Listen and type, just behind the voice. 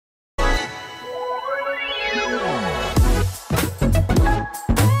Morning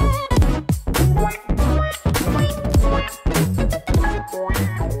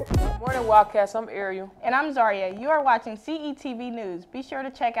Wildcats, I'm Ariel. And I'm Zaria. You are watching Cetv News. Be sure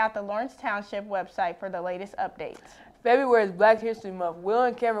to check out the Lawrence Township website for the latest updates. February is Black History Month. Will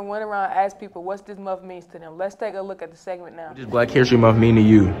and Cameron went around and asked people what this month means to them. Let's take a look at the segment now. What does Black History Month mean to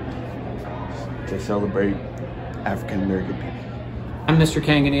you? To celebrate African American people. I'm Mr.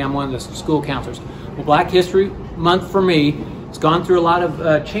 Kangany. I'm one of the school counselors. Well, Black History Month for me, it's gone through a lot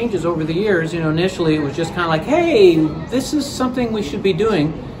of changes over the years. You know, initially it was just kind of like, hey, this is something we should be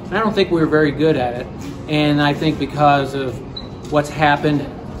doing. And I don't think we were very good at it. And I think because of what's happened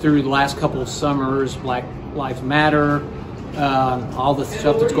through the last couple of summers, Black Lives Matter, all the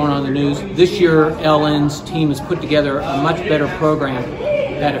stuff that's going on in the news, this year Ellen's team has put together a much better program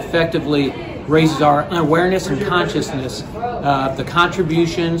that effectively raises our awareness and consciousness of the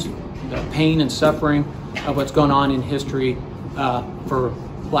contributions, the pain and suffering of what's going on in history for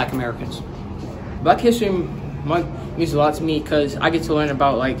Black Americans. Black History Month means a lot to me because I get to learn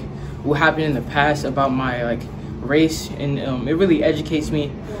about like what happened in the past about my like race, and it really educates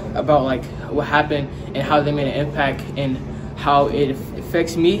me about like what happened and how they made an impact and how it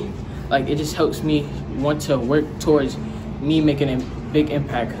affects me. Like it just helps me want to work towards me making a big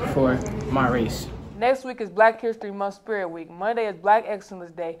impact for my race. Next week is Black History Month Spirit Week. Monday is Black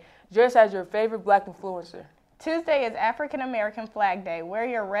Excellence Day. Dress as your favorite Black influencer. Tuesday is African American Flag Day. Wear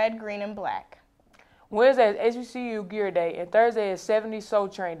your red, green, and black. Wednesday is HBCU Gear Day, and Thursday is 70 Soul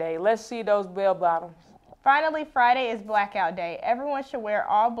Train Day. Let's see those bell bottoms. Finally, Friday is Blackout Day. Everyone should wear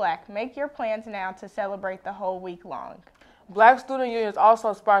all black. Make your plans now to celebrate the whole week long. Black Student Union is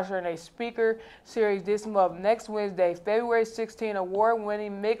also sponsoring a speaker series this month. Next Wednesday, February 16,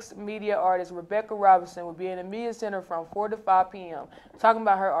 award-winning mixed media artist Rebecca Robinson will be in the Media Center from 4 to 5 p.m. talking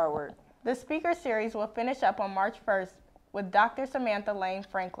about her artwork. The speaker series will finish up on March 1st with Dr. Samantha Lane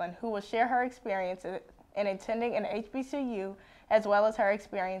Franklin, who will share her experiences in attending an HBCU as well as her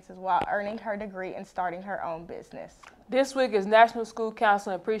experiences while earning her degree and starting her own business. This week is National School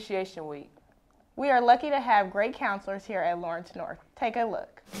Counseling Appreciation Week. We are lucky to have great counselors here at Lawrence North. Take a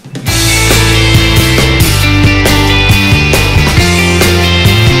look.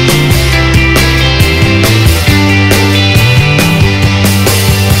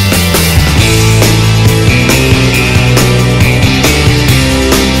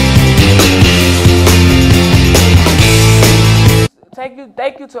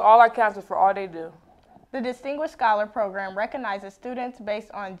 Thank you to all our counselors for all they do. The Distinguished Scholar Program recognizes students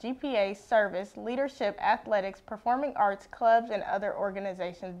based on GPA, service, leadership, athletics, performing arts, clubs, and other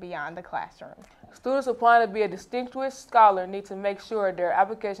organizations beyond the classroom. Students applying to be a Distinguished Scholar need to make sure their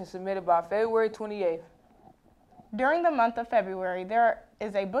application is submitted by February 28th. During the month of February, there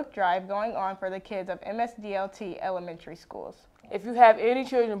is a book drive going on for the kids of MSDLT elementary schools. If you have any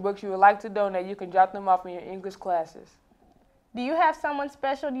children's books you would like to donate, you can drop them off in your English classes. Do you have someone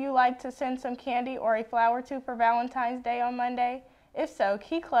special you like to send some candy or a flower to for Valentine's Day on Monday? If so,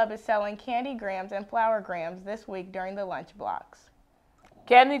 Key Club is selling candy grams and flower grams this week during the lunch blocks.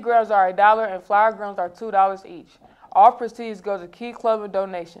 Candy grams are $1 and flower grams are $2 each. All proceeds go to Key Club and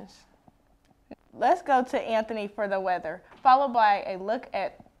donations. Let's go to Anthony for the weather, followed by a look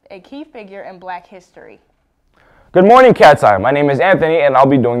at a key figure in Black history. Good morning, Cat's Eye. My name is Anthony, and I'll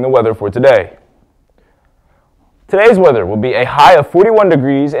be doing the weather for today. Today's weather will be a high of 41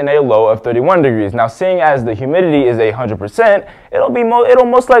 degrees and a low of 31 degrees. Now, seeing as the humidity is 100%, it'll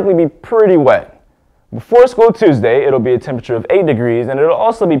most likely be pretty wet. Before school Tuesday, it'll be a temperature of 8 degrees, and it'll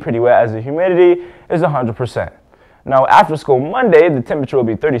also be pretty wet as the humidity is 100%. Now, after school Monday, the temperature will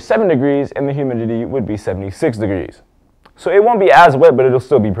be 37 degrees, and the humidity would be 76 degrees. So it won't be as wet, but it'll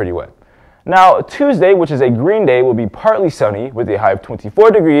still be pretty wet. Now, Tuesday, which is a green day, will be partly sunny with a high of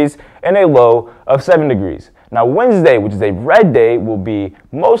 24 degrees and a low of 7 degrees. Now, Wednesday, which is a red day, will be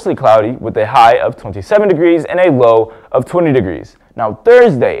mostly cloudy with a high of 27 degrees and a low of 20 degrees. Now,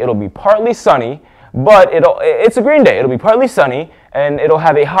 Thursday, it'll be partly sunny, but it's a green day. It'll be partly sunny, and it'll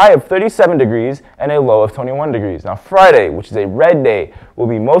have a high of 37 degrees and a low of 21 degrees. Now, Friday, which is a red day, will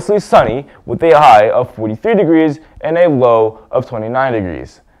be mostly sunny with a high of 43 degrees and a low of 29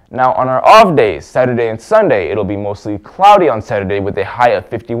 degrees. Now, on our off days, Saturday and Sunday, it'll be mostly cloudy on Saturday with a high of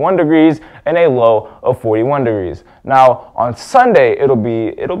 51 degrees and a low of 41 degrees. Now, on Sunday, it'll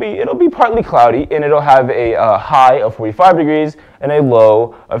be partly cloudy, and it'll have a high of 45 degrees and a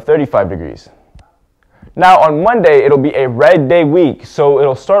low of 35 degrees. Now, on Monday, it'll be a red day week, so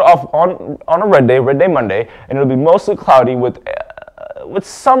it'll start off on a red day Monday, and it'll be mostly cloudy with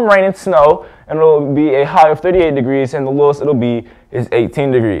some rain and snow, and it'll be a high of 38 degrees, and the lowest it'll be is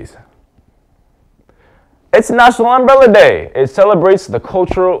 18 degrees. It's National Umbrella Day. It celebrates the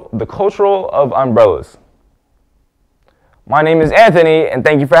cultural of umbrellas. My name is Anthony, and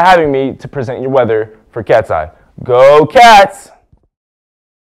thank you for having me to present your weather for Cat's Eye. Go Cats!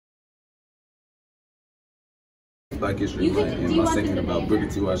 Black History Month, and my segment about Booker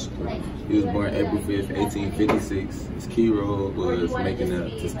T. Washington. He was born April 5th, 1856. His key role was making the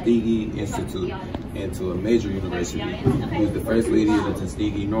Tuskegee Institute into a major university. He was the first leader of the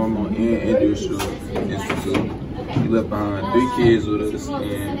Tuskegee Normal and Industrial Institute. He left behind 3 kids with us,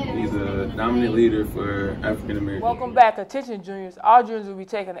 and he's a dominant leader for African Americans. Welcome back. Attention juniors. All juniors will be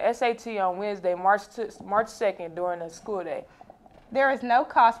taking the SAT on Wednesday, March 2nd during the school day. There is no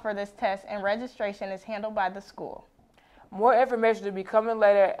cost for this test, and registration is handled by the school. More information will be coming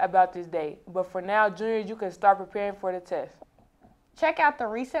later about this date, but for now, juniors, you can start preparing for the test. Check out the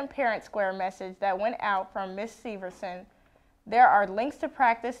recent Parent Square message that went out from Ms. Severson. There are links to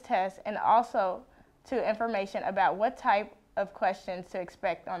practice tests and also to information about what type of questions to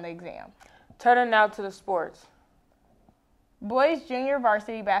expect on the exam. Turning now to the sports. Boys junior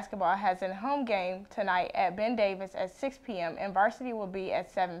varsity basketball has a home game tonight at Ben Davis at 6 p.m. and varsity will be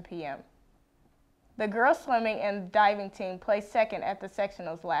at 7 p.m. The girls swimming and diving team placed second at the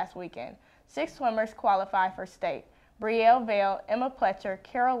sectionals last weekend. 6 swimmers qualified for state. Brielle Vale, Emma Pletcher,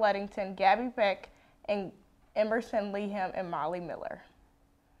 Carol Luddington, Gabby Beck, and Emerson Leeham and Molly Miller.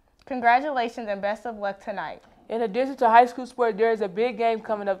 Congratulations and best of luck tonight. In addition to high school sports, there is a big game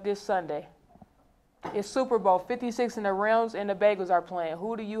coming up this Sunday. It's Super Bowl 56 and the Rams and the Bagels are playing.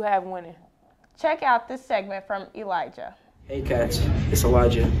 Who do you have winning? Check out this segment from Elijah. Hey Cats, it's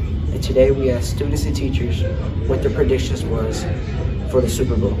Elijah, and today we asked students and teachers what their predictions was for the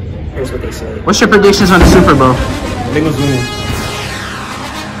Super Bowl. Here's what they said. What's your predictions on the Super Bowl? Bengals winning.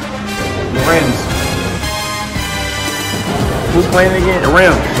 The Rams. Who's playing again? The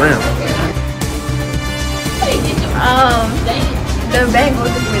Rams. The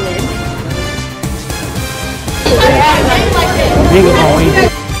Bengals is winning. Bengals gonna win.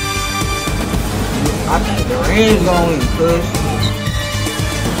 I think the Rams gonna win, cuz.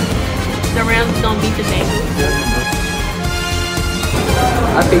 The Rams gonna beat the Bengals.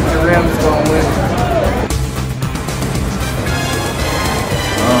 I think the Rams gonna win.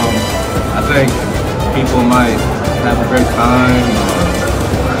 I think people might have a great time.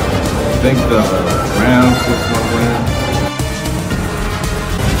 I think the Rams just want to win.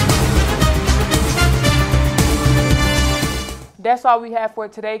 That's all we have for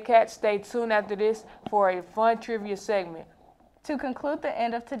today, Cats. Stay tuned after this for a fun trivia segment. To conclude the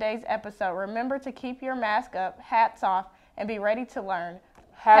end of today's episode, remember to keep your mask up, hats off, and be ready to learn.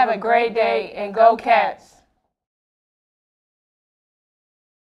 Have a great day and go Cats!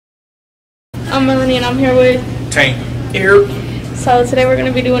 I'm Melanie and I'm here with Tank. Here. So today we're going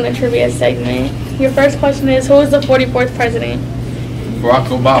to be doing a trivia segment. Your first question is, who is the 44th president? Barack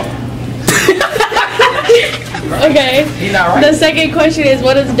Obama. Okay. He's not right. The second question is,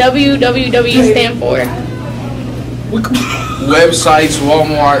 what does WWW stand for? Websites,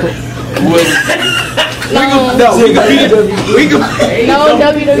 Walmart.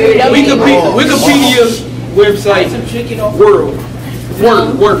 Wikipedia website.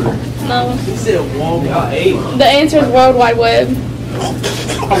 Word. No. The answer is World Wide Web.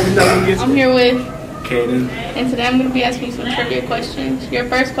 I'm here with Kaden. and today I'm going to be asking you some trivia questions. Your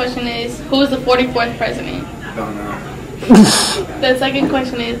first question is, who is the 44th president? Don't know. The second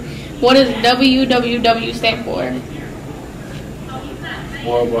question is, what does WWW stand for?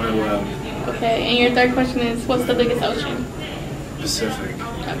 World Wide Web. Okay, and your third question is, what's the biggest ocean? Pacific.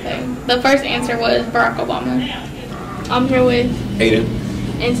 Okay, the first answer was Barack Obama. I'm here with Aiden.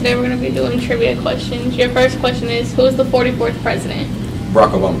 and today we're going to be doing trivia questions. Your first question is, who is the 44th president?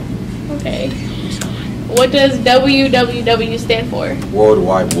 Barack Obama. Okay. What does WWW stand for? World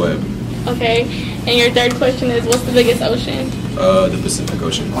Wide Web. Okay. And your third question is, what's the biggest ocean? The Pacific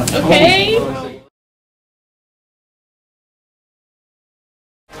Ocean. Okay.